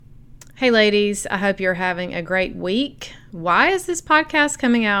Hey ladies, I hope you're having a great week. Why is this podcast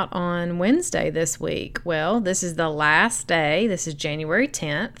coming out on Wednesday this week? Well, this is the last day, this is January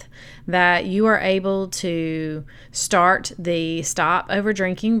 10th, that you are able to start the Stop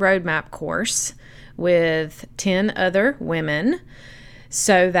Overdrinking Roadmap course with 10 other women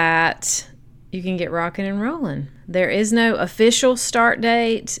so that you can get rocking and rolling. There is no official start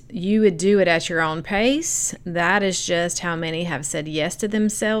date. You would do it at your own pace. That is just how many have said yes to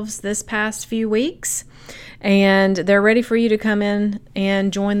themselves this past few weeks. And they're ready for you to come in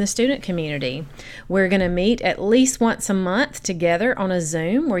and join the student community. We're going to meet at least once a month together on a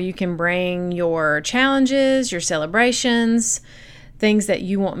Zoom where you can bring your challenges, your celebrations, things that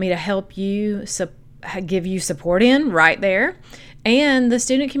you want me to help you, give you support in right there. And the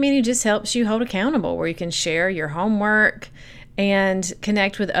student community just helps you hold accountable, where you can share your homework and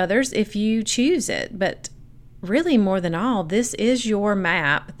connect with others if you choose it. But really, more than all, this is your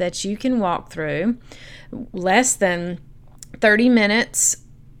map that you can walk through. Less than 30 minutes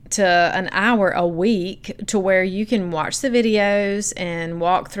to an hour a week, to where you can watch the videos and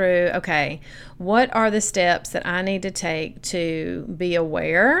walk through, okay, what are the steps that I need to take to be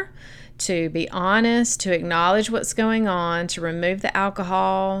aware, to be honest, to acknowledge what's going on, to remove the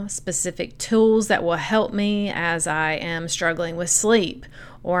alcohol, specific tools that will help me as I am struggling with sleep,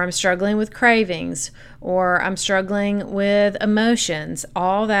 or I'm struggling with cravings, or I'm struggling with emotions.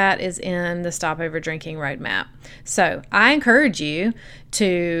 All that is in the Stop Overdrinking Roadmap. So I encourage you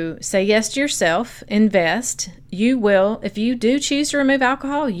to say yes to yourself, invest. You will, if you do choose to remove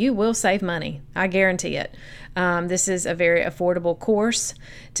alcohol, you will save money. I guarantee it. This is a very affordable course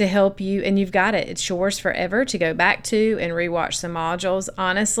to help you, and you've got it. It's yours forever to go back to and rewatch the modules.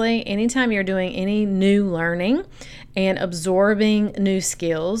 Honestly, anytime you're doing any new learning and absorbing new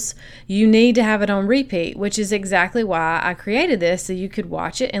skills, you need to have it on repeat, which is exactly why I created this, so you could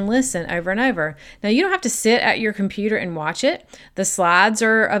watch it and listen over and over. Now, you don't have to sit at your computer and watch it. The slides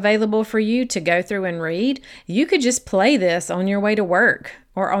are available for you to go through and read. You could just play this on your way to work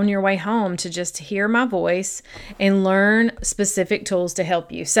or on your way home to just hear my voice and learn specific tools to help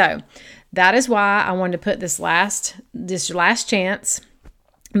you. So that is why I wanted to put this last chance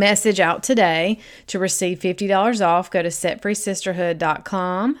message out today. To receive $50 off, go to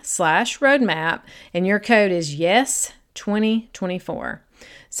setfreesisterhood.com/roadmap, and your code is YES2024.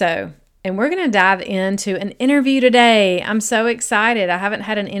 And we're going to dive into an interview today. I'm so excited. I haven't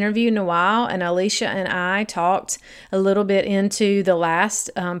had an interview in a while, and Alysia and I talked a little bit into the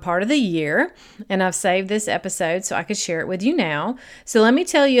last part of the year, and I've saved this episode so I could share it with you now. So let me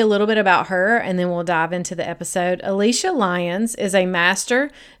tell you a little bit about her, and then we'll dive into the episode. Alysia Lyons is a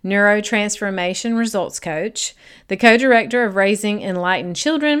master neurotransformation results coach, the co-director of Raising Enlightened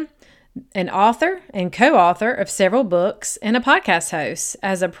Children, an author and co-author of several books, and a podcast host.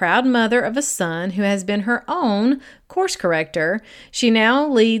 As a proud mother of a son who has been her own course corrector, she now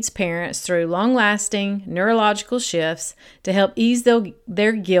leads parents through long-lasting neurological shifts to help ease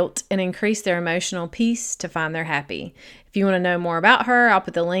their guilt and increase their emotional peace to find their happy. If you want to know more about her, I'll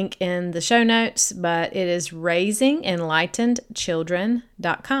put the link in the show notes, but it is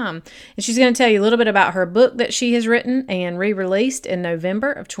raisingenlightenedchildren.com. And she's going to tell you a little bit about her book that she has written and re-released in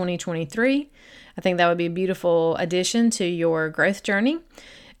November of 2023. I think that would be a beautiful addition to your growth journey.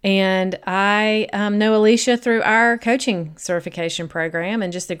 And I know Alysia through our coaching certification program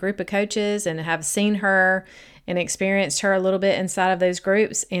and just a group of coaches, and have seen her and experienced her a little bit inside of those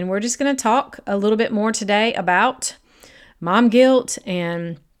groups. And we're just going to talk a little bit more today about mom guilt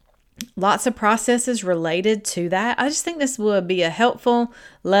and lots of processes related to that. I just think this will be a helpful,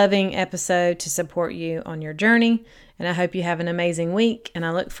 loving episode to support you on your journey. And I hope you have an amazing week. And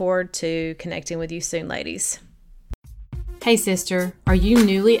I look forward to connecting with you soon, ladies. Hey sister, are you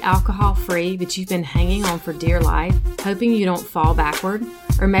newly alcohol-free but you've been hanging on for dear life, hoping you don't fall backward?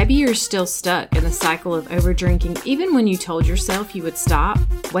 Or maybe you're still stuck in the cycle of overdrinking even when you told yourself you would stop,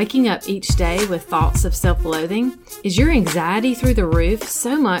 waking up each day with thoughts of self-loathing? Is your anxiety through the roof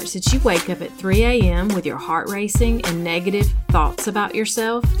so much that you wake up at 3 a.m. with your heart racing and negative thoughts about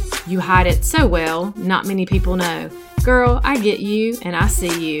yourself? You hide it so well, not many people know. Girl, I get you and I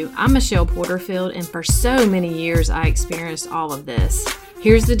see you. I'm Michelle Porterfield, and for so many years I experienced all of this.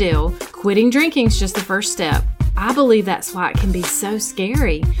 Here's the deal. Quitting drinking is just the first step. I believe that's why it can be so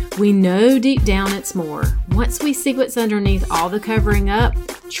scary. We know deep down it's more. Once we see what's underneath all the covering up,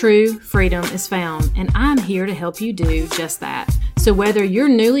 true freedom is found, and I'm here to help you do just that. So whether you're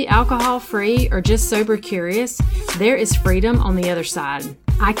newly alcohol-free or just sober curious, there is freedom on the other side.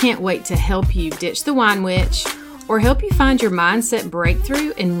 I can't wait to help you ditch the wine witch, or help you find your mindset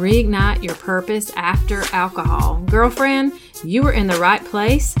breakthrough and reignite your purpose after alcohol. Girlfriend, you are in the right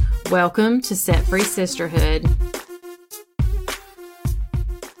place. Welcome to Set Free Sisterhood.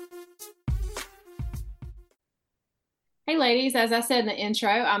 Hey ladies, as I said in the intro,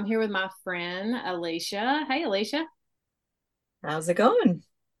 I'm here with my friend Alysia. Hey Alysia. How's it going?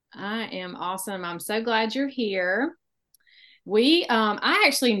 I am awesome. I'm so glad you're here. I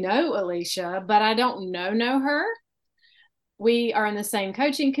actually know Alysia, but I don't know her. We are in the same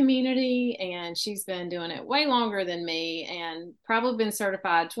coaching community, and she's been doing it way longer than me and probably been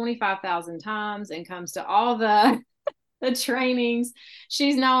certified 25,000 times and comes to all the trainings.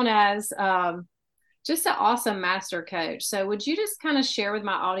 She's known as just an awesome master coach. So would you just kind of share with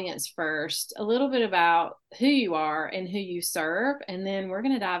my audience first a little bit about who you are and who you serve? And then we're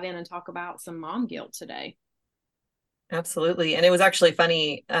going to dive in and talk about some mom guilt today. Absolutely. And it was actually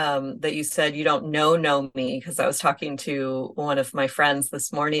funny that you said you don't know me, because I was talking to one of my friends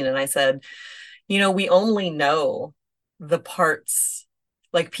this morning and I said, we only know the parts,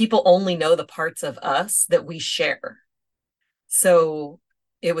 like people only know the parts of us that we share. So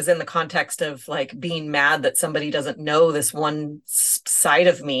it was in the context of like being mad that somebody doesn't know this one side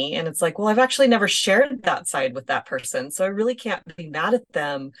of me. And it's like, well, I've actually never shared that side with that person. So I really can't be mad at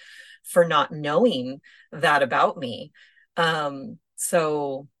them for not knowing that about me.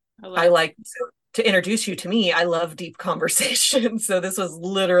 So I like to introduce you to me. I love deep conversation. So this was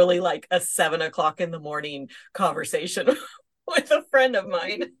literally like a 7 o'clock in the morning conversation with a friend of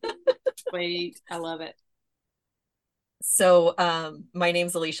mine. Sweet. I love it. So my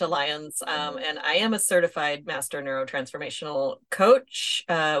name's Alysia Lyons, and I am a certified master neurotransformational coach,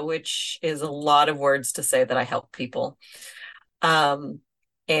 which is a lot of words to say that I help people.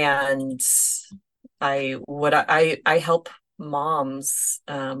 And I help moms.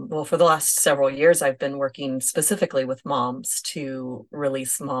 Well, for the last several years, I've been working specifically with moms to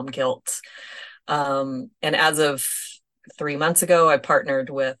release mom guilt. And as of 3 months ago, I partnered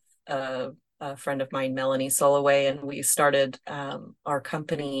with a friend of mine, Melanie Soloway, and we started our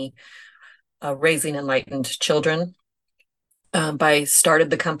company, Raising Enlightened Children. By started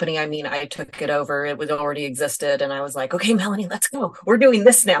the company, I mean, I took it over. It was already existed. And I was like, okay, Melanie, let's go. We're doing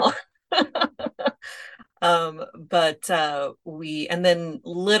this now. And then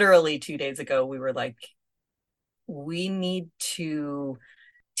literally 2 days ago, we were like, we need to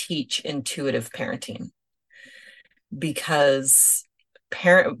teach intuitive parenting, because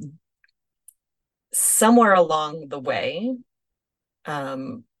somewhere along the way,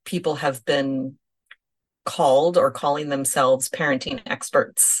 people have been called or calling themselves parenting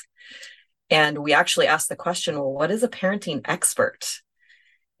experts. And we actually asked the question, well, what is a parenting expert?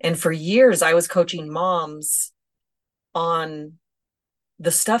 And for years, I was coaching moms on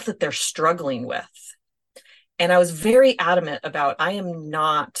the stuff that they're struggling with. And I was very adamant about, I am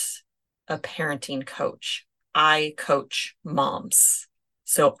not a parenting coach. I coach moms.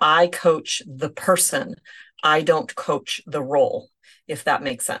 So I coach the person. I don't coach the role, if that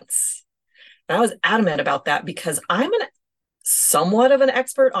makes sense. And I was adamant about that because I'm somewhat of an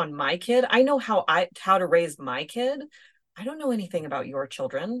expert on my kid. I know how to raise my kid. I don't know anything about your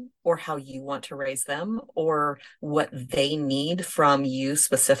children or how you want to raise them or what they need from you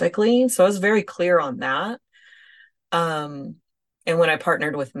specifically. So I was very clear on that. And when I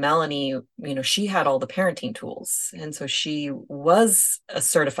partnered with Melanie, she had all the parenting tools. And so she was a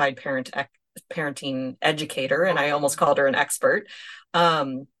certified parenting educator, and I almost called her an expert.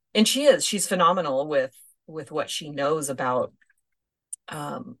 And she's phenomenal with what she knows about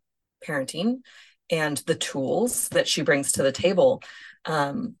parenting and the tools that she brings to the table.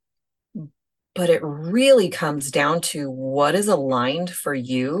 But it really comes down to what is aligned for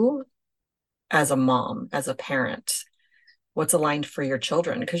you as a mom, as a parent, what's aligned for your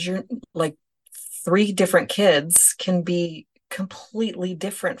children. Because you're like, 3 different kids can be completely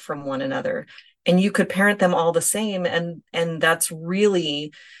different from one another. And you could parent them all the same. And that's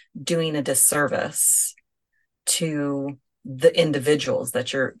really doing a disservice to the individuals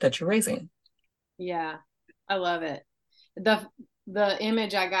that you're raising. Yeah, I love it. The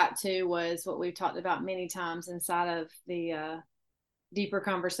image I got to was what we've talked about many times inside of the deeper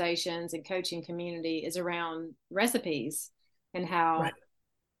conversations and coaching community is around recipes and Right.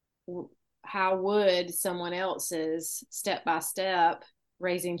 how would someone else's step by step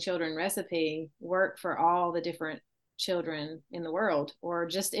raising children recipe work for all the different children in the world, or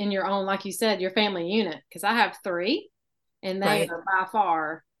just in your own, like you said, your family unit? Because I have 3 and they Right. are by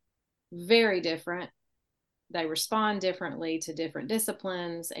far very different. They respond differently to different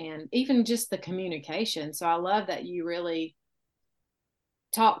disciplines and even just the communication. So I love that you really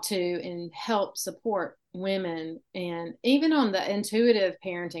talk to and help support women. And even on the intuitive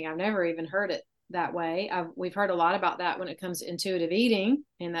parenting, I've never even heard it that way. We've heard a lot about that when it comes to intuitive eating,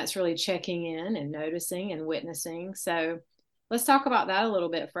 and that's really checking in and noticing and witnessing. So let's talk about that a little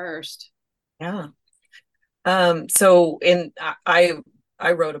bit first. Yeah. So I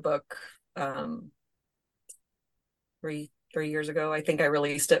wrote a book three years ago. I think I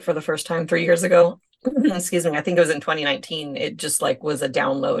released it for the first time 3 years ago. Excuse me. I think it was in 2019. It just like was a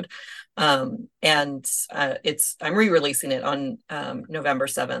download. And I'm re-releasing it on November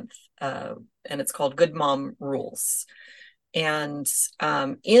 7th. And it's called Good Mom Rules. And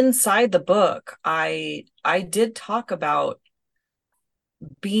inside the book, I did talk about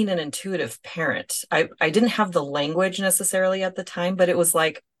being an intuitive parent. I didn't have the language necessarily at the time, but it was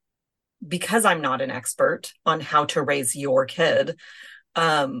like, because I'm not an expert on how to raise your kid,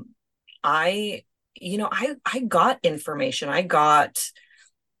 I got information. I got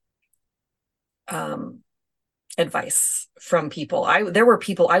advice from people. There were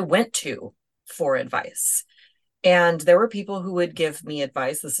people I went to for advice, and there were people who would give me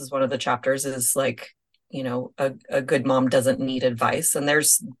advice. This is one of the chapters, is like, a good mom doesn't need advice. And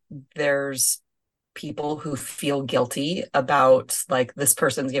there's people who feel guilty about, like, this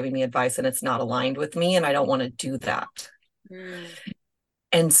person's giving me advice and it's not aligned with me, and I don't want to do that.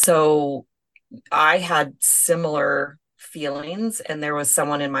 And so I had similar feelings, and there was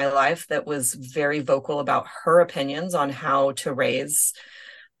someone in my life that was very vocal about her opinions on how to raise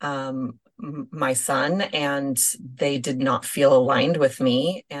my son, and they did not feel aligned with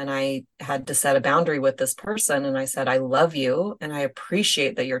me. And I had to set a boundary with this person, and I said, I love you and I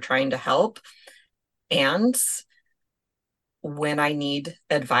appreciate that you're trying to help, and when I need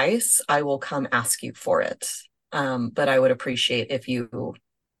advice, I will come ask you for it. But I would appreciate if you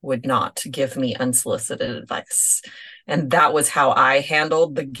would not give me unsolicited advice. And that was how I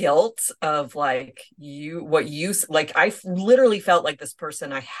handled the guilt of, like, I literally felt like this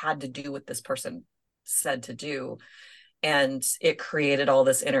person, I had to do what this person said to do. And it created all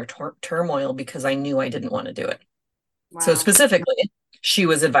this inner turmoil because I knew I didn't want to do it. Wow. So specifically, she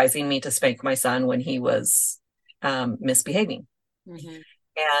was advising me to spank my son when he was misbehaving. Mm-hmm.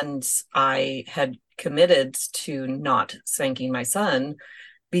 And I had committed to not spanking my son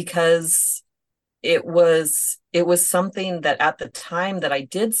because it was something that at the time that I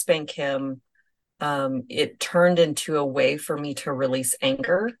did spank him, it turned into a way for me to release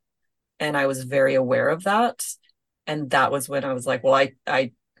anger. And I was very aware of that. And that was when I was like, well,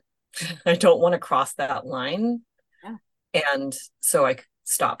 I don't want to cross that line. Yeah. And so I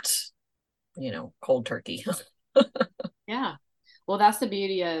stopped, cold turkey. Yeah. Well, that's the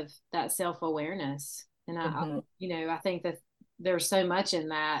beauty of that self-awareness. And I think that there's so much in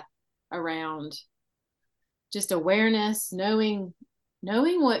that around just awareness, knowing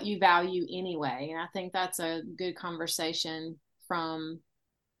what you value anyway. And I think that's a good conversation from,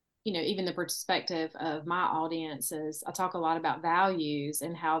 even the perspective of my audiences. I talk a lot about values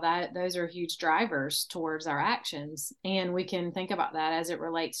and how those are huge drivers towards our actions. And we can think about that as it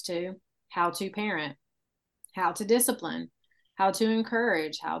relates to how to parent, how to discipline, how to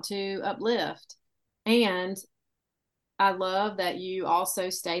encourage, how to uplift. And I love that you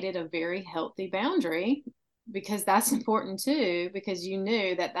also stated a very healthy boundary, because that's important too, because you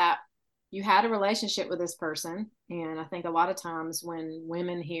knew that you had a relationship with this person. And I think a lot of times when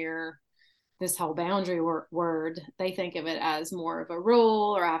women hear this whole boundary word, they think of it as more of a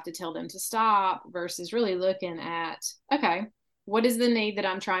rule, or I have to tell them to stop, versus really looking at, okay, what is the need that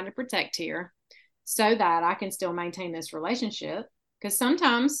I'm trying to protect here so that I can still maintain this relationship? Because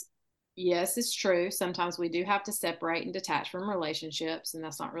sometimes, yes, it's true, sometimes we do have to separate and detach from relationships, and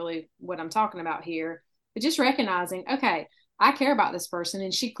that's not really what I'm talking about here. But just recognizing, okay, I care about this person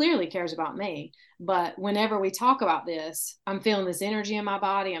and she clearly cares about me. But whenever we talk about this, I'm feeling this energy in my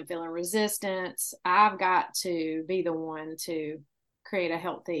body. I'm feeling resistance. I've got to be the one to create a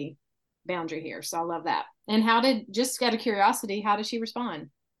healthy boundary here. So I love that. And just out of curiosity, how did she respond?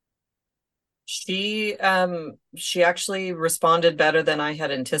 She actually responded better than I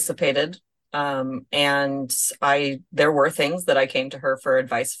had anticipated. And there were things that I came to her for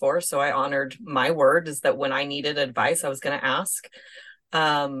advice for. So I honored my word, is that when I needed advice, I was going to ask.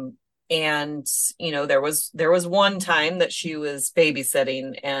 And, there was one time that she was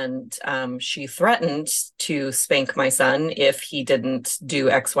babysitting, and she threatened to spank my son if he didn't do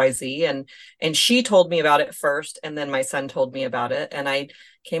XYZ. And she told me about it first, and then my son told me about it. And I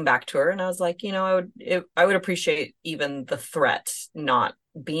came back to her and I was like, I would appreciate even the threat not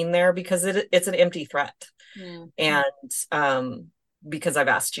being there, because it's an empty threat. Mm-hmm. And because I've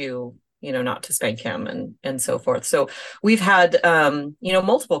asked you not to spank him and so forth. So we've had,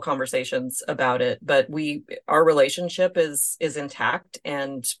 multiple conversations about it, but our relationship is intact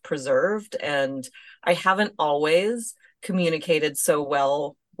and preserved. And I haven't always communicated so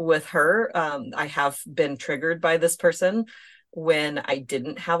well with her. I have been triggered by this person when I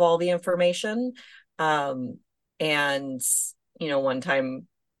didn't have all the information. And, one time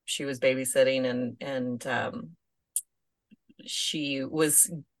she was babysitting and she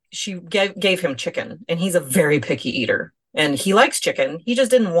gave him chicken, and he's a very picky eater and he likes chicken. He just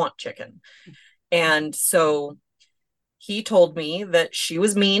didn't want chicken. And so he told me that she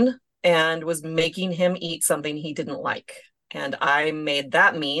was mean and was making him eat something he didn't like. And I made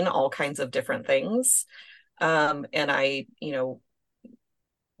that mean all kinds of different things. And I,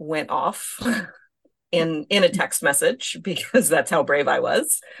 went off in a text message because that's how brave I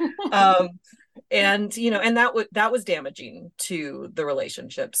was. And that was damaging to the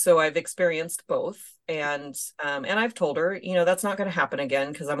relationship. So I've experienced both, and I've told her, that's not going to happen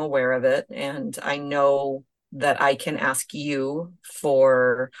again, because I'm aware of it, and I know that I can ask you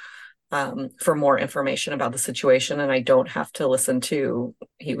for more information about the situation, and I don't have to listen to,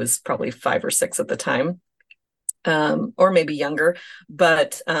 he was probably 5 or 6 at the time, or maybe younger,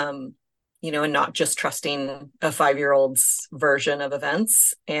 but and not just trusting a 5-year-old's version of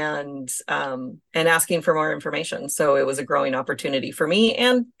events, and asking for more information. So it was a growing opportunity for me,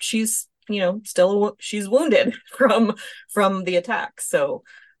 and she's she's wounded from the attack. So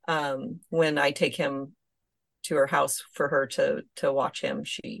when I take him to her house for her to watch him,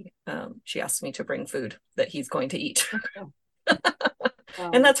 she asked me to bring food that he's going to eat.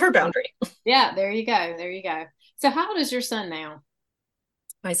 And that's her boundary. Yeah, there you go. So how old is your son now?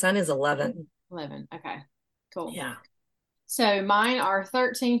 My son is 11. 11. Okay, cool. Yeah. So mine are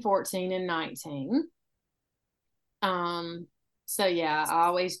 13, 14, and 19. So yeah, I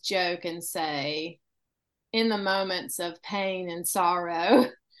always joke and say, in the moments of pain and sorrow,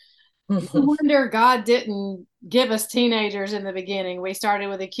 no wonder God didn't give us teenagers in the beginning. We started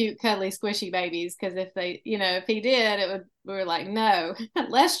with the cute, cuddly, squishy babies, because if he did, we were like, no,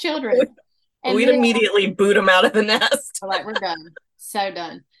 less children. And we'd immediately boot them out of the nest. We're like, we're done. So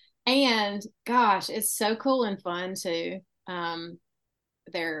done. And gosh, it's so cool and fun too.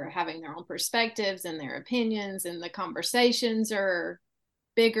 They're having their own perspectives and their opinions, and the conversations are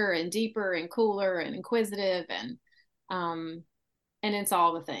bigger and deeper and cooler and inquisitive, and it's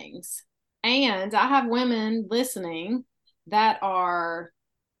all the things. And I have women listening that are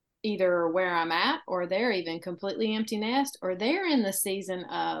either where I'm at, or they're even completely empty nest, or they're in the season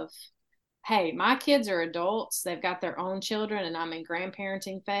of, hey, my kids are adults, they've got their own children, and I'm in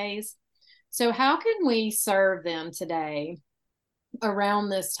grandparenting phase. So how can we serve them today around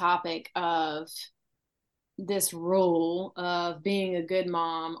this topic of this rule of being a good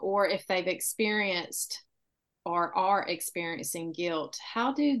mom, or if they've experienced or are experiencing guilt,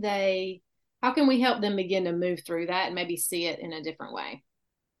 how can we help them begin to move through that and maybe see it in a different way?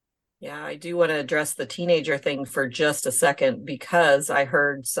 Yeah, I do want to address the teenager thing for just a second, because I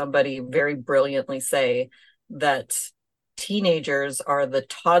heard somebody very brilliantly say that teenagers are the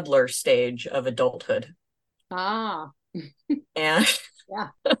toddler stage of adulthood. And yeah.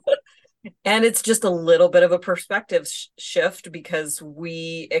 And it's just a little bit of a perspective shift, because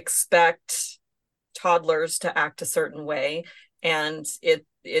we expect toddlers to act a certain way, and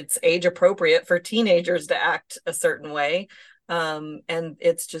it's age appropriate for teenagers to act a certain way. And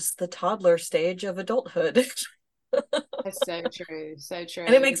it's just the toddler stage of adulthood. That's so true. So true.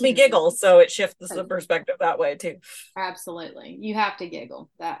 And it makes me giggle. So it shifts the perspective that way too. Absolutely. You have to giggle.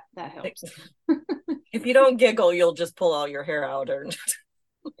 That helps. If you don't giggle, you'll just pull all your hair out.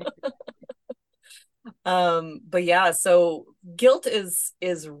 But yeah, so guilt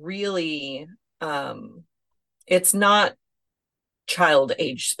is really, it's not child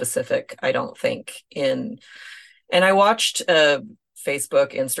age specific, I don't think. And I watched a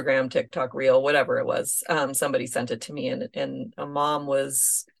Facebook, Instagram, TikTok reel, whatever it was. Somebody sent it to me, and a mom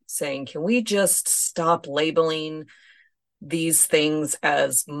was saying, can we just stop labeling these things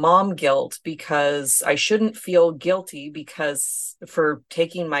as mom guilt, because I shouldn't feel guilty because for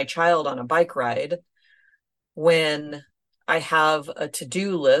taking my child on a bike ride when I have a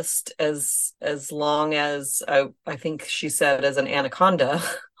to-do list as long as I think she said as an anaconda.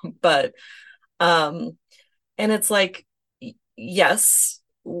 But and it's like, yes,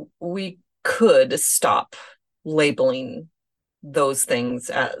 we could stop labeling those things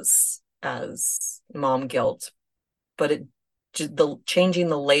as mom guilt, but changing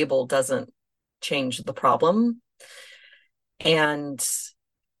the label doesn't change the problem. And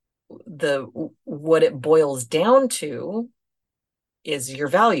what it boils down to is your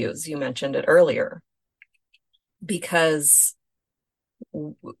values. You mentioned it earlier, because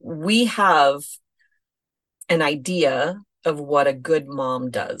we have an idea of what a good mom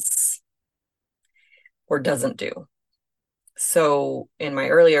does or doesn't do. So in my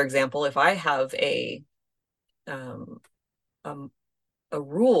earlier example, if I have um, a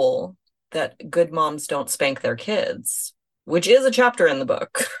rule that good moms don't spank their kids, which is a chapter in the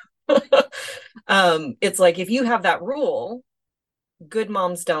book, it's like, if you have that rule, good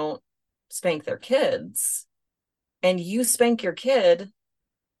moms don't spank their kids, and you spank your kid,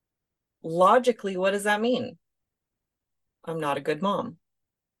 logically, what does that mean? I'm not a good mom.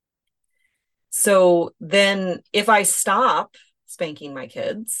 So then if I stop spanking my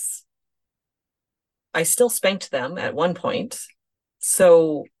kids, I still spanked them at one point.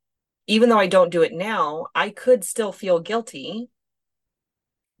 So even though I don't do it now, I could still feel guilty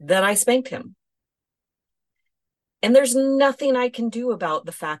that I spanked him. And there's nothing I can do about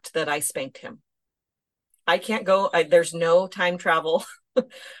the fact that I spanked him. I can't there's no time travel.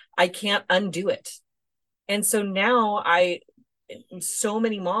 I can't undo it. And so now so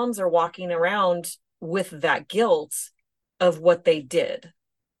many moms are walking around with that guilt of what they did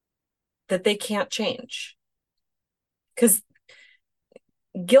that they can't change. Because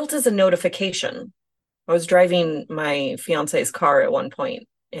guilt is a notification. I was driving my fiance's car at one point,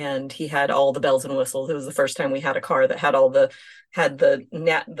 and he had all the bells and whistles. It was the first time we had a car that had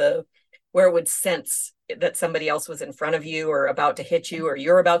the where it would sense that somebody else was in front of you or about to hit you, or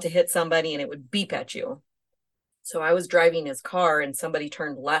you're about to hit somebody, and it would beep at you. So I was driving his car, and somebody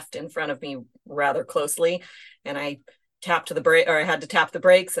turned left in front of me rather closely, and I tapped the brake, or I had to tap the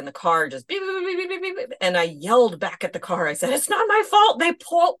brakes, and the car just beep, beep, beep, beep, beep, beep. And I yelled back at the car. I said, "It's not my fault. They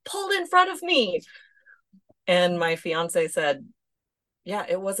pulled in front of me." And my fiance said, "Yeah,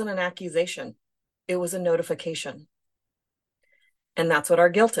 it wasn't an accusation. It was a notification." And that's what our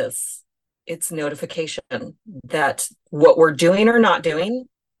guilt is. It's notification that what we're doing or not doing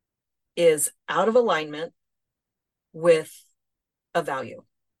is out of alignment with a value,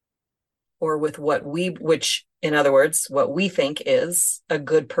 or with which in other words, what we think is a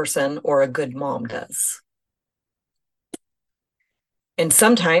good person or a good mom does. And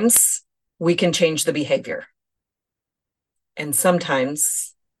sometimes we can change the behavior. And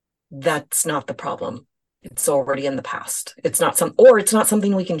sometimes that's not the problem. It's already in the past. It's not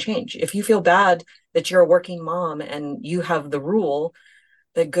something we can change. If you feel bad that you're a working mom and you have the rule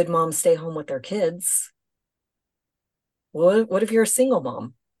that good moms stay home with their kids, what if you're a single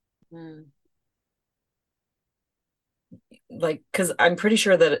mom? Like, because I'm pretty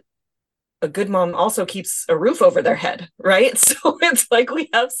sure that a good mom also keeps a roof over their head, right? So it's like we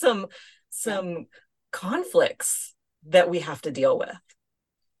have some conflicts that we have to deal with.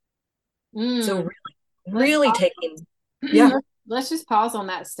 So really taking, yeah. Let's just pause on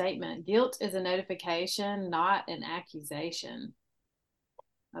that statement. Guilt is a notification, not an accusation.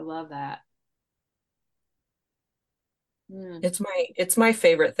 I love that. It's my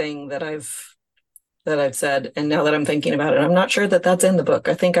favorite thing that I've said. And now that I'm thinking about it, I'm not sure that that's in the book.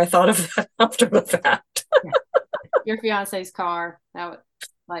 I think I thought of that after the fact. Your fiance's car. Yeah.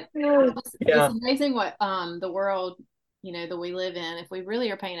 It's amazing what the world, that we live in. If we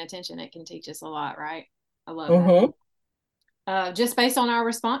really are paying attention, it can teach us a lot, right? I love that. Just based on our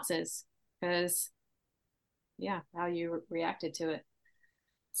responses, because how you reacted to it.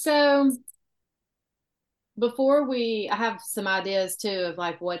 So I have some ideas too of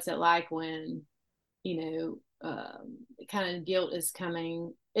like, what's it like when, kind of guilt is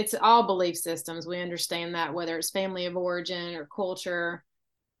coming. It's all belief systems. We understand that, whether it's family of origin or culture.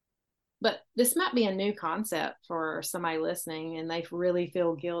 But this might be a new concept for somebody listening, and they really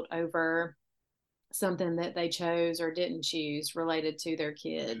feel guilt over something that they chose or didn't choose related to their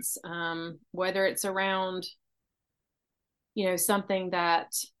kids. Whether it's around, something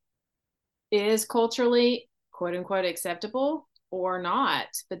that is culturally quote unquote acceptable or not,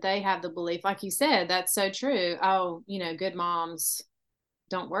 but they have the belief, like you said, that's so true. Oh, good moms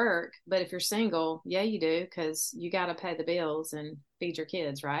don't work, but if you're single, yeah, you do, because you got to pay the bills and feed your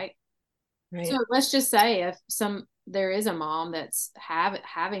kids, right? So let's just say if there is a mom that's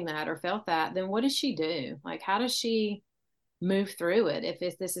having that or felt that, then what does she do? Like, how does she move through it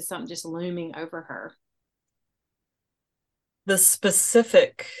if this is something just looming over her? That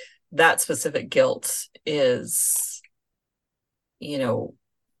specific guilt is,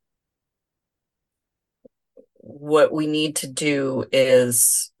 what we need to do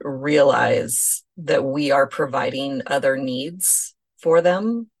is realize that we are providing other needs for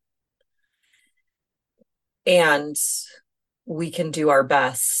them, and we can do our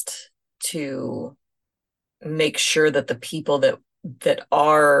best to make sure that the people that that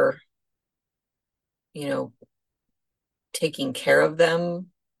are, you know, taking care of them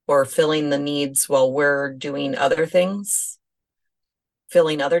or filling the needs while we're doing other things,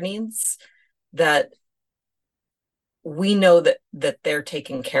 filling other needs, that we know that they're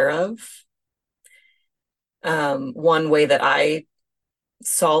taken care of. One way that I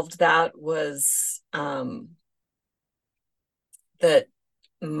solved that was that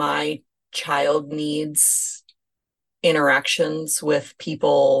my child needs interactions with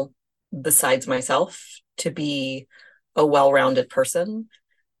people besides myself to be a well-rounded person.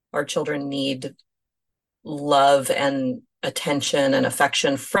 Our children need love and attention and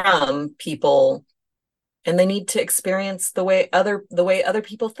affection from people, and they need to experience the way other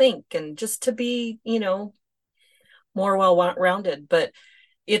people think, and just to be, more well-rounded. But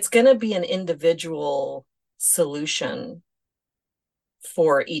it's going to be an individual solution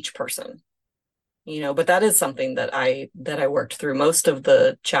for each person, but that is something that I worked through. Most of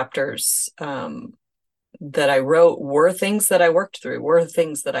the chapters that I wrote were things that I worked through, were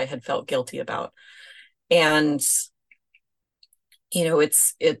things that I had felt guilty about. And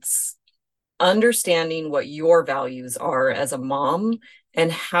it's understanding what your values are as a mom,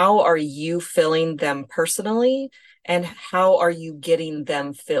 and how are you filling them personally, and how are you getting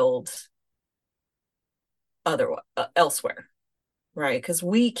them filled elsewhere, right? Because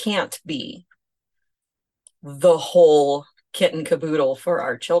we can't be the whole kit and caboodle for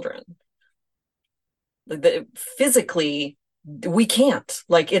our children. Physically, we can't.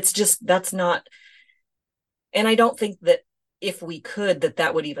 Like, it's just, that's not. And I don't think that if we could,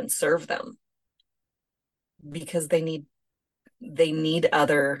 that would even serve them, because they need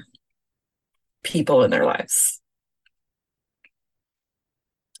other people in their lives.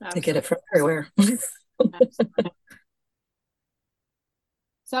 Absolutely. To get it from everywhere.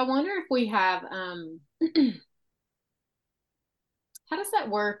 So I wonder if we have, how does that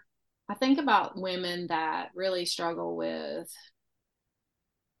work? I think about women that really struggle with,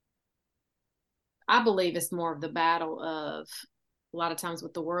 I believe it's more of the battle of a lot of times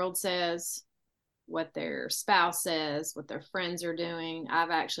what the world says, what their spouse says, what their friends are doing.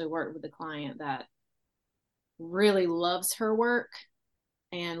 I've actually worked with a client that really loves her work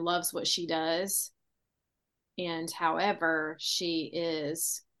and loves what she does. And however, she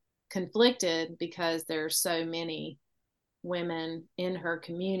is conflicted because there's so many women in her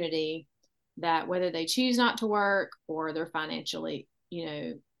community that, whether they choose not to work or they're financially,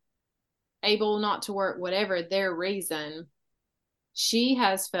 able not to work, whatever their reason, she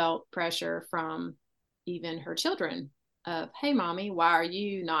has felt pressure from even her children of, hey, mommy, why are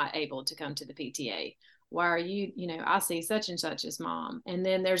you not able to come to the PTA? Why are you, I see such and such as mom. And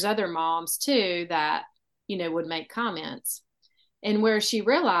then there's other moms too that, would make comments. And where she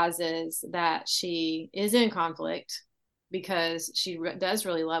realizes that she is in conflict because she does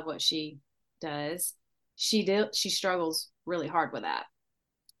really love what she does, she struggles really hard with that.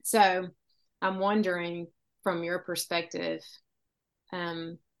 So I'm wondering, from your perspective,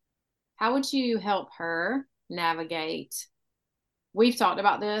 how would you help her navigate? We've talked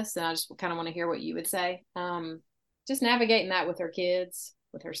about this, and I just kind of want to hear what you would say. Just navigating that with her kids,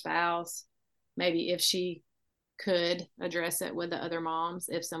 with her spouse, maybe if she could address it with the other moms,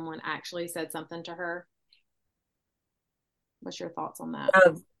 if someone actually said something to her. What's your thoughts on that?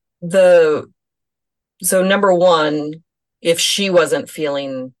 So number one, if she wasn't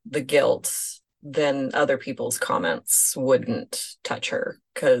feeling the guilt, then other people's comments wouldn't touch her.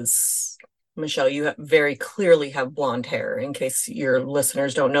 Because, Michelle, you very clearly have blonde hair. In case your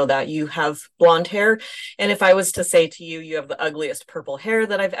listeners don't know that, you have blonde hair. And if I was to say to you, you have the ugliest purple hair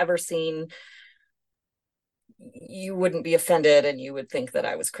that I've ever seen, you wouldn't be offended, and you would think that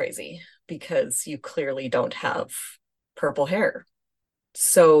I was crazy, because you clearly don't have purple hair.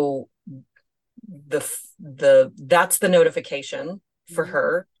 So that's the notification for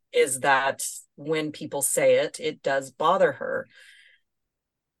her, is that when people say it, it does bother her.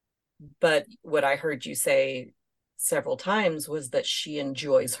 But what I heard you say several times was that she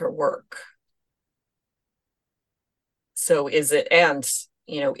enjoys her work. So is it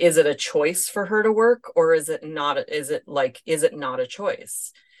a choice for her to work, or is it not? Is it not a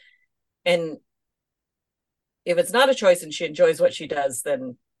choice? And if it's not a choice and she enjoys what she does,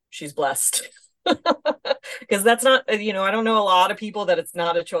 then she's blessed. Because that's not, I don't know a lot of people that it's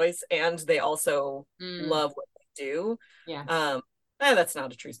not a choice and they also love what they do. Yeah. That's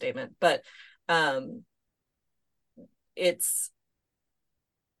not a true statement, but it's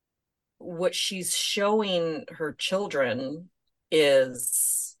what she's showing her children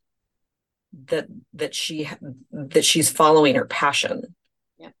is that she's following her passion.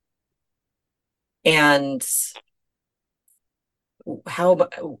 Yeah. And how,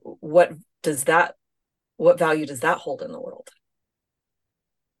 what does that, what value does that hold in the world?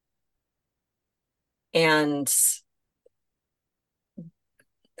 And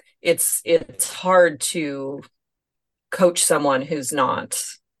it's hard to coach someone who's not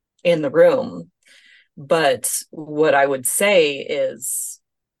in the room. But what I would say is,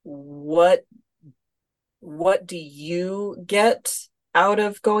 what do you get out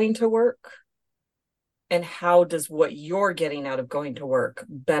of going to work? And how does what you're getting out of going to work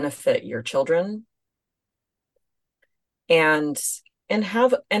benefit your children? And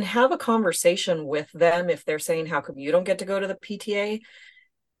have a conversation with them if they're saying, how come you don't get to go to the PTA?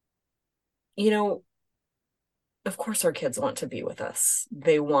 You know, of course our kids want to be with us.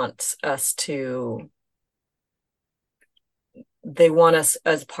 They want us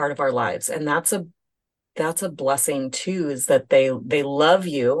as part of our lives. And that's a blessing too, is that they love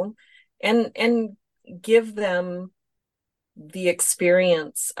you, and give them the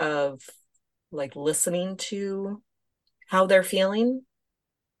experience of like listening to how they're feeling.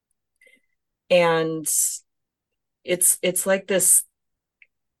 And it's like this,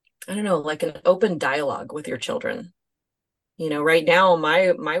 I don't know, like an open dialogue with your children. Right now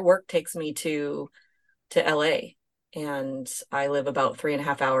my work takes me to LA, and I live about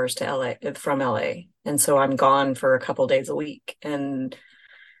 3.5 hours to LA from LA. And so I'm gone for a couple days a week. And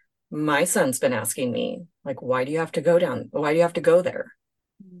my son's been asking me, like, why do you have to go down? Why do you have to go there?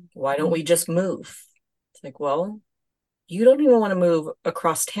 Why don't we just move? It's like, well, you don't even want to move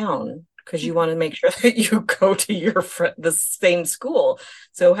across town because you want to make sure that you go to the same school.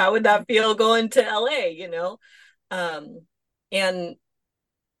 So how would that feel going to LA? And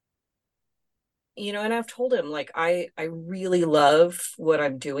and I've told him, like, I really love what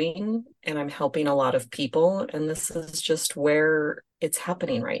I'm doing, and I'm helping a lot of people, and this is just where it's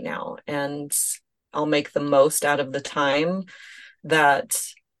happening right now. And I'll make the most out of the time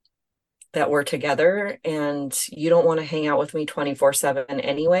that we're together, and you don't want to hang out with me 24/7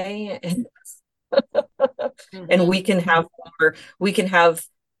 anyway. And Mm-hmm. we can have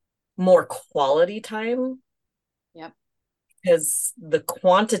more quality time. Yep. Because the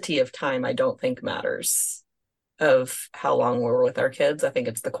quantity of time I don't think matters, of how long we're with our kids. I think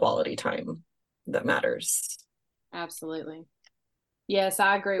it's the quality time that matters. Absolutely. Yes,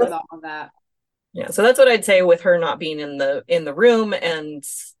 I agree with all of that. Yeah, so that's what I'd say with her not being in the room, and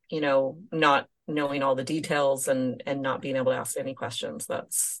not knowing all the details, and not being able to ask any questions.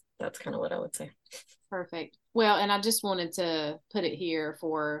 That's kind of what I would say. Perfect. Well, and I just wanted to put it here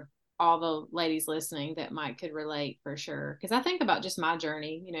for all the ladies listening that might could relate for sure. Because I think about just my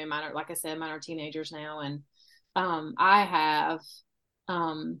journey, mine are, like I said, mine are teenagers now. And I have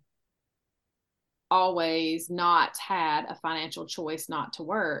um, always not had a financial choice not to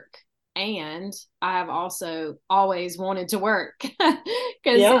work. And I have also always wanted to work because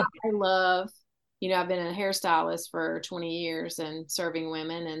Yeah. I love, I've been a hairstylist for 20 years and serving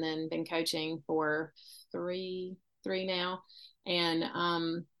women, and then been coaching for three now.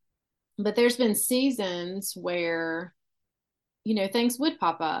 And, but there's been seasons where, things would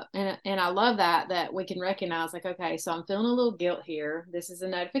pop up. And I love that we can recognize, like, okay, so I'm feeling a little guilt here. This is a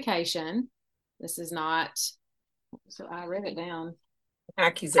notification. This is not, so I read it down.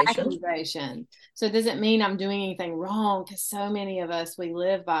 Accusation. Accusation. So it doesn't mean I'm doing anything wrong, because so many of us, we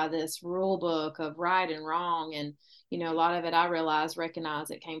live by this rule book of right and wrong. And, a lot of it, I recognize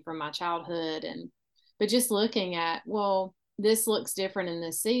it came from my childhood. But just looking at, well, this looks different in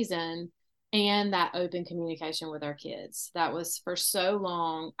this season, and that open communication with our kids. That was, for so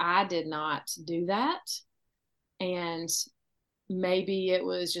long, I did not do that. And maybe it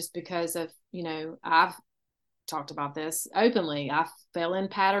was just because of, I've talked about this openly. I fell in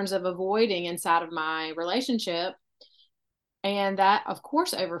patterns of avoiding inside of my relationship. And that, of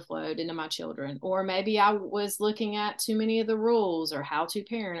course, overflowed into my children. Or maybe I was looking at too many of the rules, or how to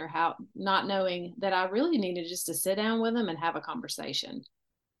parent, or how, not knowing that I really needed just to sit down with them and have a conversation.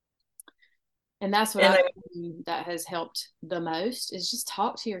 And that's what And that has helped the most, is just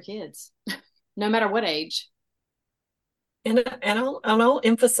talk to your kids, no matter what age. I'll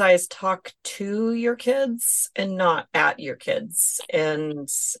emphasize, talk to your kids and not at your kids. And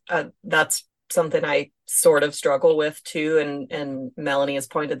that's something I sort of struggle with too. And Melanie has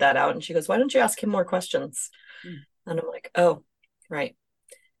pointed that out, and she goes, why don't you ask him more questions? Mm. And I'm like, oh, right.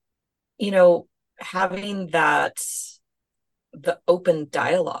 Having the open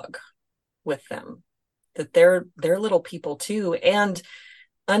dialogue with them, that they're little people too, and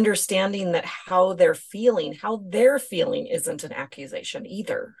understanding that how they're feeling isn't an accusation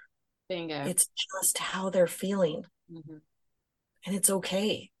either. Bingo. It's just how they're feeling. Mm-hmm. And it's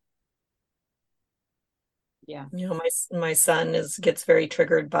okay. Yeah. My son gets very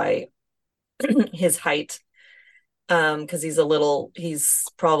triggered by his height, because he's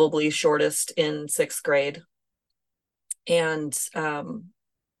probably shortest in sixth grade. And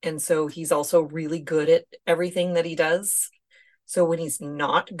so he's also really good at everything that he does. So when he's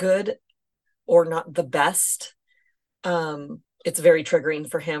not good or not the best, it's very triggering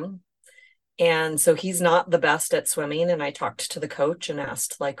for him. And so he's not the best at swimming. And I talked to the coach and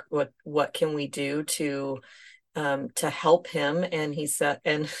asked, like, what can we do to help him? And he said,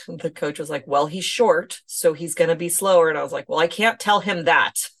 and the coach was like, well, he's short, so he's going to be slower. And I was like, well, I can't tell him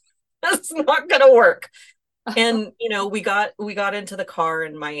that. That's not going to work. And we got into the car,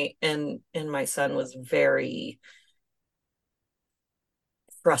 and my son was very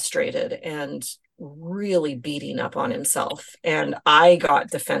frustrated and really beating up on himself. And I got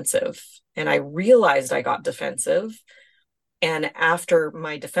defensive, and I realized I got defensive. And after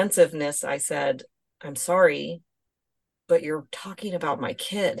my defensiveness, I said, I'm sorry, but you're talking about my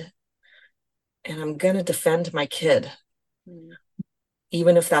kid, and I'm going to defend my kid,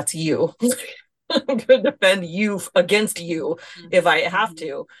 even if that's you. I'm going to defend you against you if I have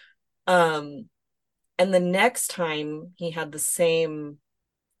to. And the next time he had the same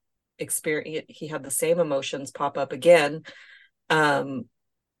experience, he had the same emotions pop up again.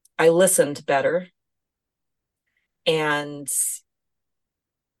 I listened better. And,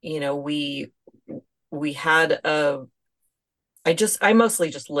 we had I mostly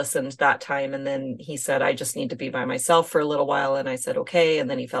just listened that time. And then he said, I just need to be by myself for a little while. And I said, okay. And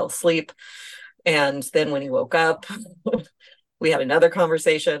then he fell asleep. And then when he woke up, we had another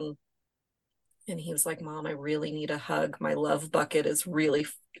conversation. And he was like, Mom, I really need a hug. My love bucket is really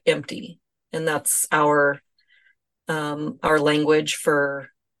empty. And that's our language for,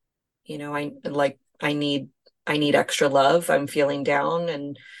 I need extra love. I'm feeling down.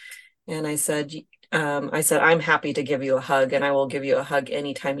 And I said, I'm happy to give you a hug, and I will give you a hug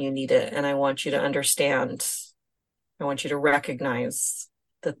anytime you need it. And I want you to understand, I want you to recognize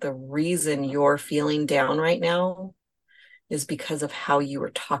that the reason you're feeling down right now is because of how you were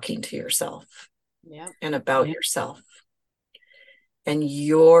talking to yourself. Yeah. And about yourself. And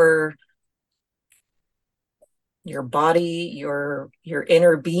your body, your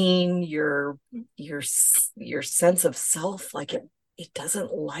inner being, your sense of self, like it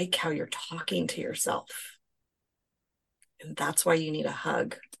doesn't like how you're talking to yourself. And that's why you need a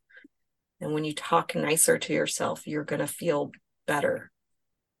hug. And when you talk nicer to yourself, you're going to feel better.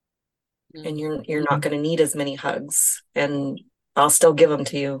 And you're not going to need as many hugs. And I'll still give them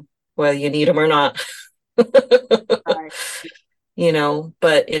to you, whether you need them or not. Right.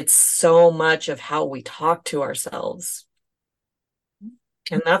 But it's so much of how we talk to ourselves.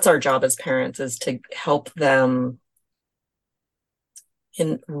 And that's our job as parents, is to help them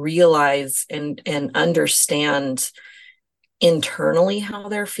and realize and understand internally how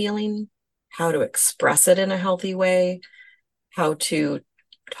they're feeling, how to express it in a healthy way, how to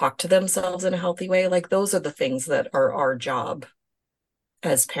talk to themselves in a healthy way. Like, those are the things that are our job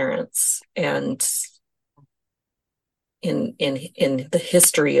as parents. And in the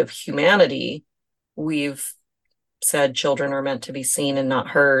history of humanity, we've said children are meant to be seen and not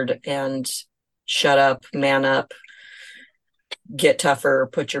heard, and shut up, man up, get tougher,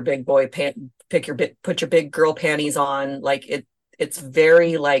 put your big girl panties on. Like, it's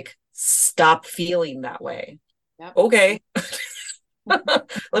very like, stop feeling that way. Yep. Okay.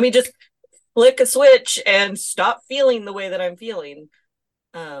 Let me just flick a switch and stop feeling the way that I'm feeling.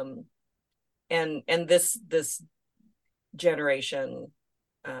 And this generation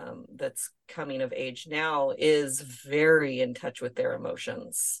that's coming of age now is very in touch with their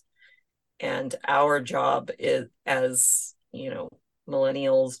emotions. And our job is, as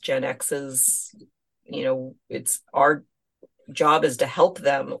millennials, Gen X's, it's our job is to help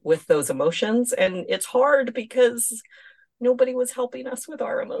them with those emotions. And it's hard because nobody was helping us with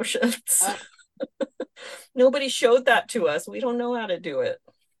our emotions. Nobody showed that to us. We don't know how to do it.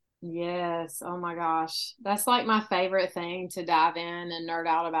 Yes. Oh my gosh. That's like my favorite thing to dive in and nerd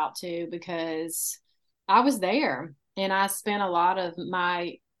out about too, because I was there and I spent a lot of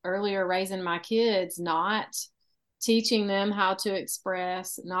my earlier raising my kids not teaching them how to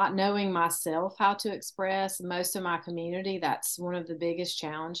express, not knowing myself how to express. Most of my community, that's one of the biggest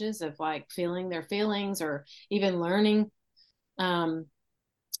challenges of like feeling their feelings, or even learning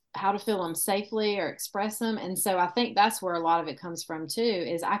how to feel them safely or express them. And so I think that's where a lot of it comes from too,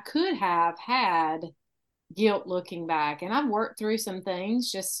 is I could have had guilt looking back. And I've worked through some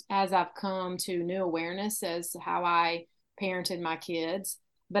things just as I've come to new awareness as to how I parented my kids.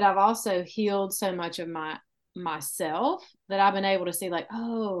 But I've also healed so much of myself that I've been able to see, like,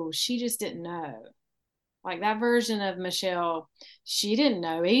 oh, she just didn't know. Like that version of Michelle, she didn't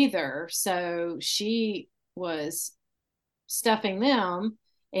know either. So she was stuffing them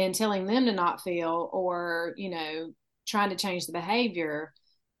and telling them to not feel, or, trying to change the behavior.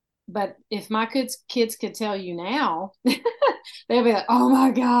 But if my kids could tell you now, they'll be like, "Oh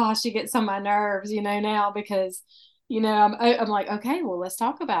my gosh," it gets on my nerves, now because, I'm like, okay, well, let's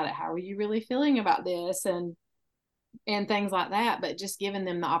talk about it. How are you really feeling about this? And things like that. But just giving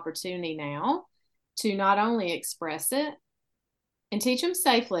them the opportunity now to not only express it and teach them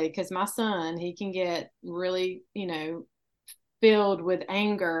safely, because my son, he can get really, filled with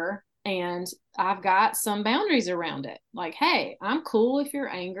anger, and I've got some boundaries around it. Like, hey, I'm cool if you're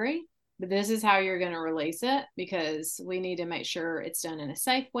angry, but this is how you're going to release it, because we need to make sure it's done in a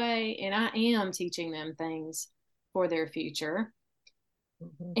safe way. And I am teaching them things for their future.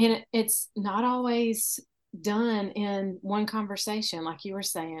 Mm-hmm. And it's not always done in one conversation, like you were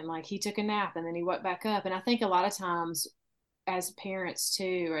saying. Like, he took a nap and then he woke back up. And I think a lot of times as parents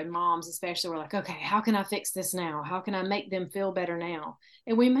too, or moms especially, we're like, okay, how can I fix this now? How can I make them feel better now?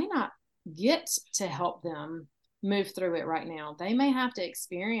 And we may not get to help them move through it right now. They may have to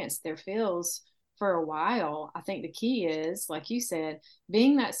experience their feels for a while. I think the key is, like you said,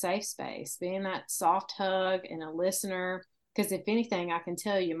 being that safe space, being that soft hug and a listener. Because if anything, I can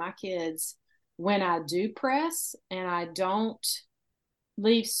tell you, my kids, when I do press and I don't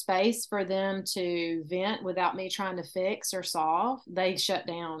leave space for them to vent without me trying to fix or solve, they shut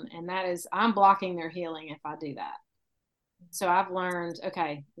down. And that is, I'm blocking their healing if I do that. So I've learned,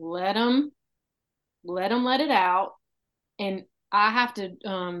 okay, let it out. And I have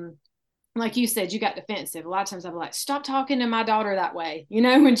to, like you said, you got defensive. A lot of times I'm like, stop talking to my daughter that way,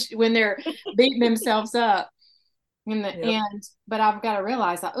 when they're beating themselves up. Yep. But I've got to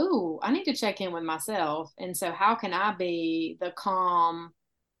realize that, oh, I need to check in with myself. And so how can I be the calm,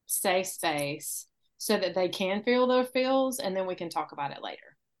 safe space so that they can feel their feels, and then we can talk about it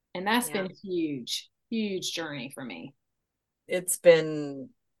later. And that's Yeah. been huge journey for me. It's been,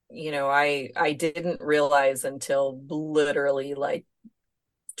 I didn't realize until literally like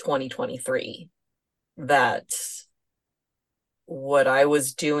 2023 that what I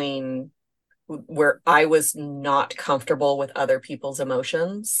was doing, where I was not comfortable with other people's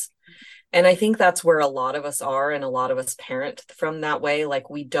emotions. And I think that's where a lot of us are, and a lot of us parent from that way. Like,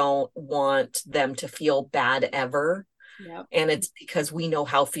 we don't want them to feel bad ever. Yep. And it's because we know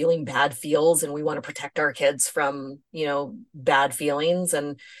how feeling bad feels, and we want to protect our kids from, bad feelings.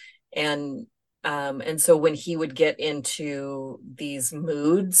 And so when he would get into these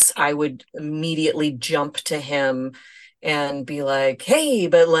moods, I would immediately jump to him and be like, hey,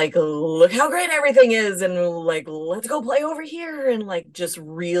 but like, look how great everything is. And like, let's go play over here. And like, just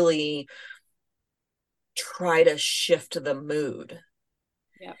really try to shift the mood.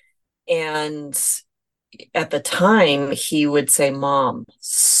 Yep. And at the time, he would say, Mom,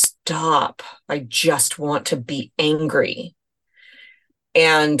 stop. I just want to be angry.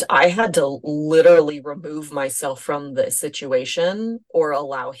 And I had to literally remove myself from the situation, or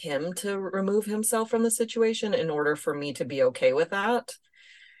allow him to remove himself from the situation, in order for me to be okay with that.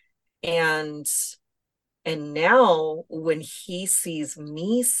 And now when he sees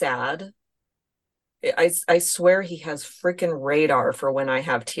me sad, I swear he has freaking radar for when I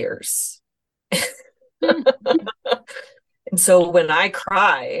have tears. And so when I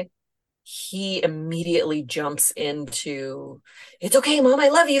cry, he immediately jumps into, it's okay, Mom, I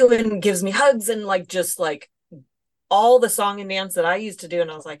love you, and gives me hugs, and like, just like all the song and dance that I used to do.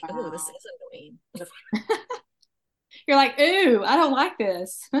 And I was like, oh, this Wow. is annoying. You're like, ooh, I don't like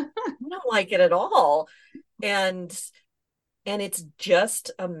this. I don't like it at all. And it's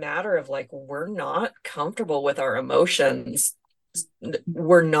just a matter of like, we're not comfortable with our emotions.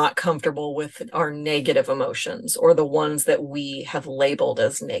 We're not comfortable with our negative emotions, or the ones that we have labeled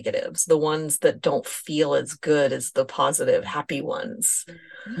as negatives, the ones that don't feel as good as the positive, happy ones.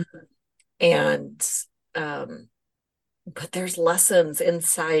 And, but there's lessons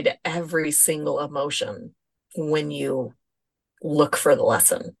inside every single emotion when you look for the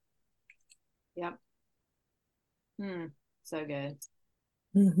lesson. Yep. So good.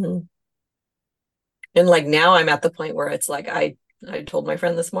 Mm-hmm. And like, now I'm at the point where it's like, I told my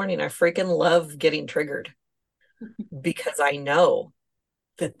friend this morning, I freaking love getting triggered, because I know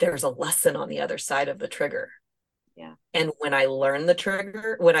that there's a lesson on the other side of the trigger. Yeah. And when I learn the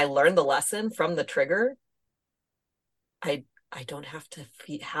lesson from the trigger, I don't have to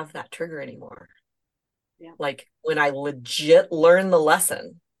have that trigger anymore. Yeah. Like, when I legit learn the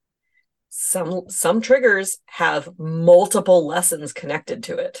lesson, some triggers have multiple lessons connected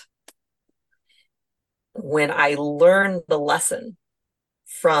to it. When I learn the lesson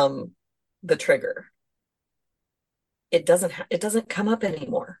from the trigger, it doesn't come up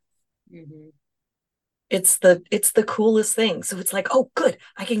anymore. Mm-hmm. It's the coolest thing. So it's like, oh, good,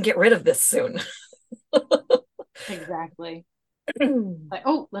 I can get rid of this soon. Exactly. Like,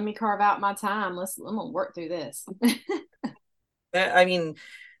 oh, let me carve out my time. I'm gonna work through this. I mean,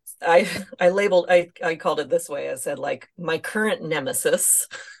 I called it this way. I said like my current nemesis.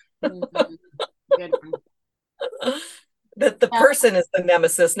 Mhm. Good one. That the Yeah, person is the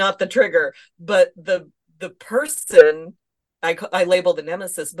nemesis, not the trigger, but the person I label the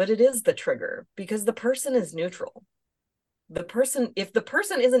nemesis, but it is the trigger because the person is neutral. The person, if the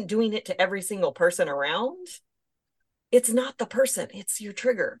person isn't doing it to every single person around, it's not the person, it's your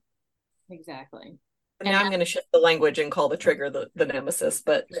trigger. exactly. And And now I'm going to shift the language and call the trigger the nemesis,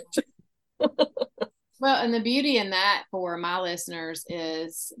 but well, and the beauty in that for my listeners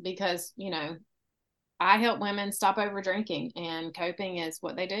is because, I help women stop over drinking, and coping is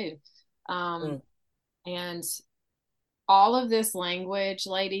what they do. Um, mm, and all of this language,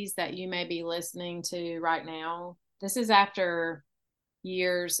 ladies, that you may be listening to right now, this is after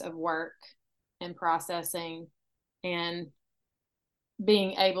years of work and processing and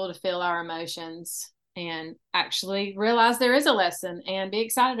being able to feel our emotions and actually realize there is a lesson and be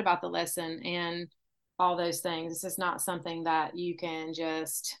excited about the lesson and all those things. This is not something that you can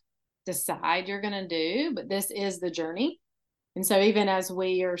just decide you're going to do, but this is the journey. And so, even as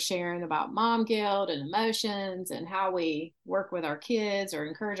we are sharing about mom guilt and emotions and how we work with our kids or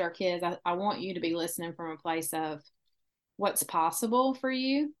encourage our kids, I want you to be listening from a place of what's possible for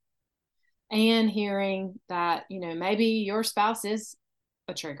you, and hearing that, maybe your spouse is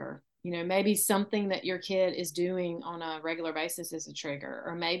a trigger. Maybe something that your kid is doing on a regular basis is a trigger,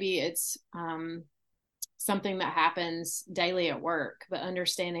 or maybe it's something that happens daily at work, but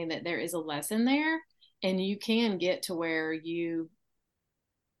understanding that there is a lesson there and you can get to where you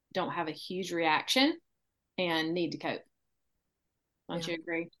don't have a huge reaction and need to cope. Don't yeah. you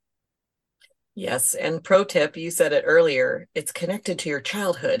agree? Yes. And pro tip, you said it earlier, it's connected to your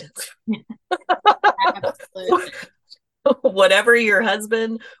childhood. Absolutely. Whatever your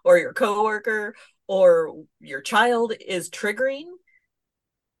husband or your coworker or your child is triggering,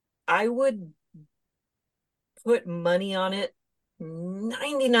 I would put money on it.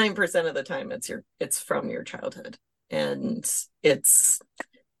 99% of the time it's from your childhood. And it's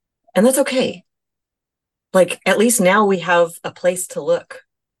and that's okay. Like at least now we have a place to look,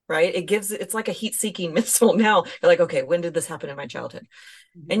 right? It's like a heat-seeking missile now. You're like, okay, when did this happen in my childhood?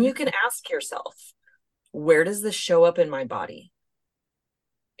 And Mm-hmm. you can ask yourself, where does this show up in my body?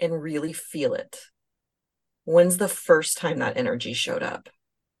 And really feel it. When's the first time that energy showed up?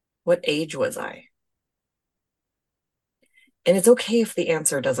 What age was I? And it's okay if the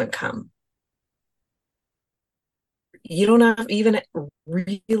answer doesn't come. You don't have even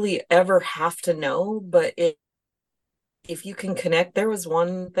really ever have to know, but if you can connect, there was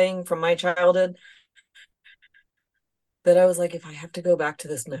one thing from my childhood that I was like, if I have to go back to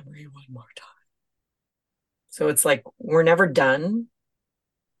this memory one more time. So it's like, we're never done.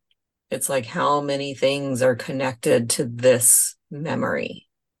 It's like, how many things are connected to this memory?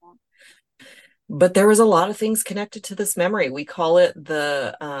 But there was a lot of things connected to this memory. We call it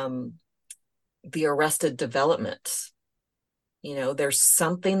the arrested development. There's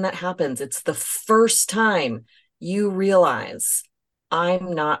something that happens. It's the first time you realize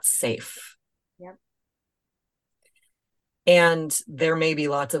I'm not safe. Yep. And there may be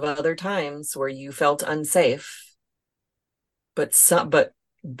lots of other times where you felt unsafe, but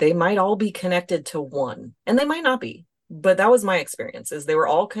they might all be connected to one, and they might not be. But that was my experience, is they were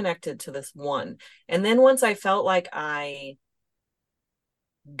all connected to this one. And then once I felt like I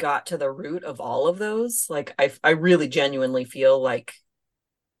got to the root of all of those, like I really genuinely feel like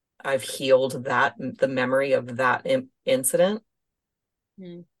I've healed the memory of that incident.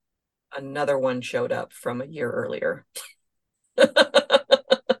 Mm. Another one showed up from a year earlier.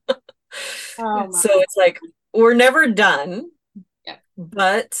 Oh my. So it's like we're never done, Yep.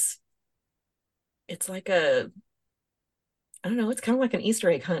 but it's like I don't know, it's kind of like an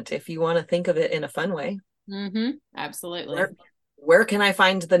Easter egg hunt if you want to think of it in a fun way. Mm-hmm. Absolutely. Where can I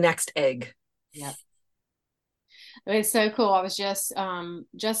find the next egg? Yep. It's so cool. I was just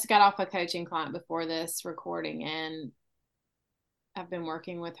got off a coaching client before this recording, and I've been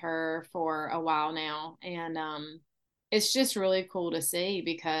working with her for a while now, and it's just really cool to see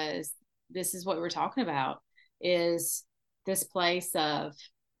because this is what we're talking about, is this place of,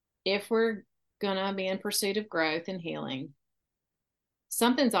 if we're gonna be in pursuit of growth and healing,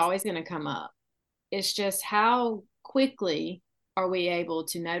 something's always gonna come up. It's just how quickly are we able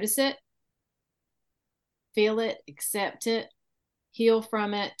to notice it, feel it, accept it, heal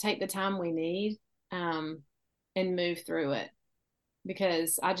from it, take the time we need. Um, and move through it.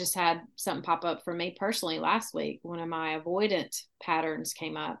 Because I just had something pop up for me personally last week. One of my avoidant patterns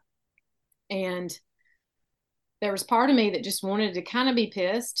came up, and there was part of me that just wanted to kind of be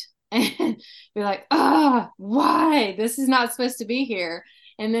pissed and be like, why? This is not supposed to be here.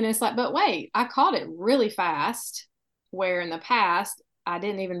 And then it's like, but wait, I caught it really fast, where in the past, I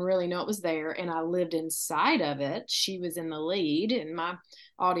didn't even really know it was there, and I lived inside of it. She was in the lead, and my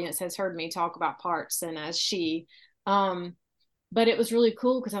audience has heard me talk about parts and as she. But it was really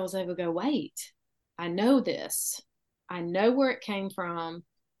cool because I was able to go, wait, I know this. I know where it came from.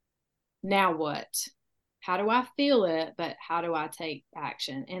 Now what? How do I feel it? But how do I take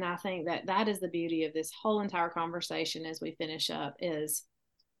action? And I think that that is the beauty of this whole entire conversation as we finish up is,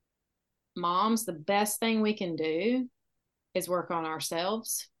 moms, the best thing we can do is work on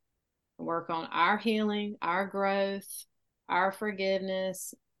ourselves, work on our healing, our growth, our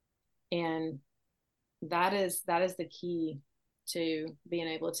forgiveness. And that is the key to being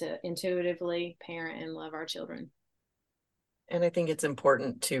able to intuitively parent and love our children. And I think it's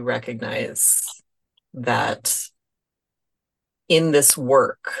important to recognize that in this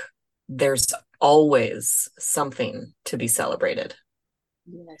work, there's always something to be celebrated.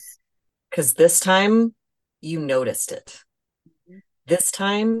 Yes. Because this time you noticed it. Mm-hmm. This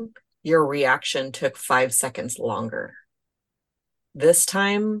time your reaction took 5 seconds longer. This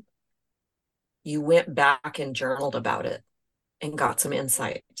time you went back and journaled about it and got some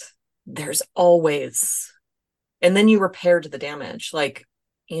insight. There's always, and then you repaired the damage. Like,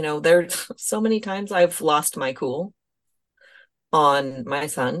 there's so many times I've lost my cool on my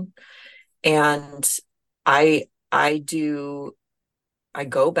son, and I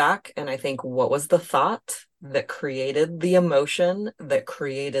go back and I think, what was the thought that created the emotion that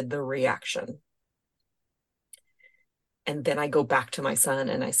created the reaction? And then I go back to my son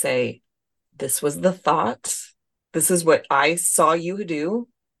and I say, this was the thought. This is what I saw you do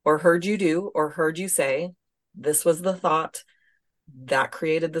or heard you do or heard you say. This was the thought that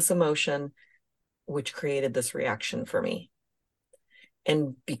created this emotion, which created this reaction for me.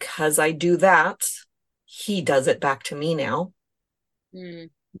 And because I do that, he does it back to me now. Mm.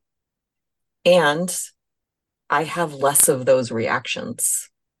 And I have less of those reactions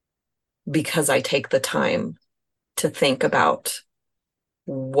because I take the time to think about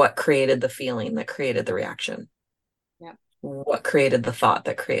what created the feeling that created the reaction. Yeah. What created the thought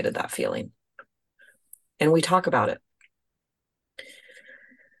that created that feeling. And we talk about it.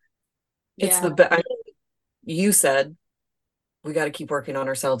 Yeah. It's the best. You said we got to keep working on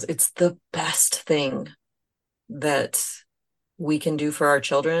ourselves. It's the best thing that we can do for our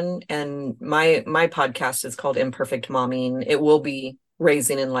children. And my podcast is called Imperfect Momming. It will be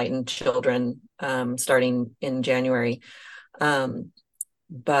Raising Enlightened Children starting in January.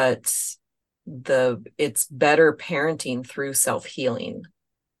 But it's better parenting through self-healing.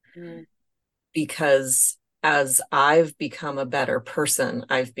 Mm. Because as I've become a better person,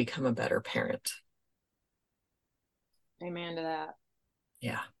 I've become a better parent. Amen to that.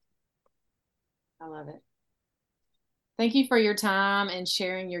 Yeah. I love it. Thank you for your time and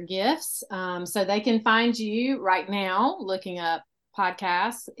sharing your gifts. So they can find you right now looking up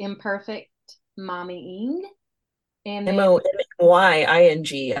podcasts, Imperfect Mommying. And then,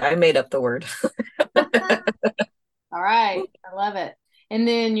 Mommying. I made up the word. All right. I love it. And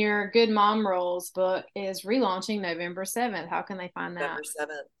then your Good Mom Rules book is relaunching November 7th. How can they find that? November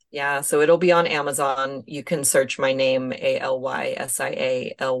 7th. Yeah, so it'll be on Amazon. You can search my name,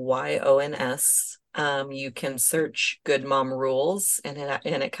 ALYSIALYONS. You can search Good Mom Rules, and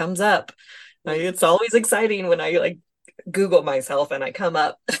it comes up. It's always exciting when I Google myself and I come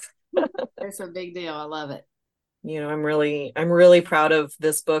up. It's a big deal. I love it. I'm really proud of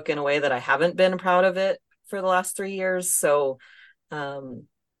this book in a way that I haven't been proud of it for the last 3 years. So,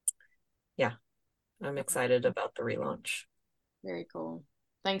 yeah, I'm excited about the relaunch. Very cool.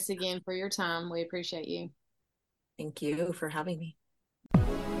 Thanks again for your time. We appreciate you. Thank you for having me.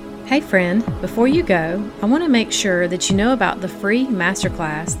 Hey friend, before you go, I want to make sure that you know about the free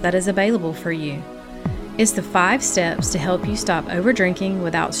masterclass that is available for you. It's the 5 steps to help you stop overdrinking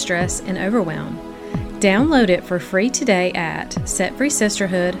without stress and overwhelm. Download it for free today at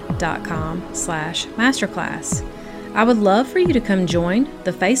setfreesisterhood.com/masterclass. I would love for you to come join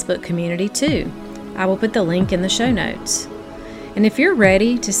the Facebook community too. I will put the link in the show notes. And if you're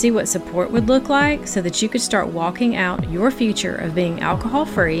ready to see what support would look like so that you could start walking out your future of being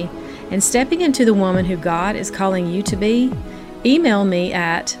alcohol-free and stepping into the woman who God is calling you to be, email me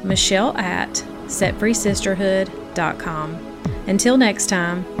at michelle@setfreesisterhood.com. Until next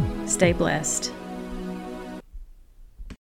time, stay blessed.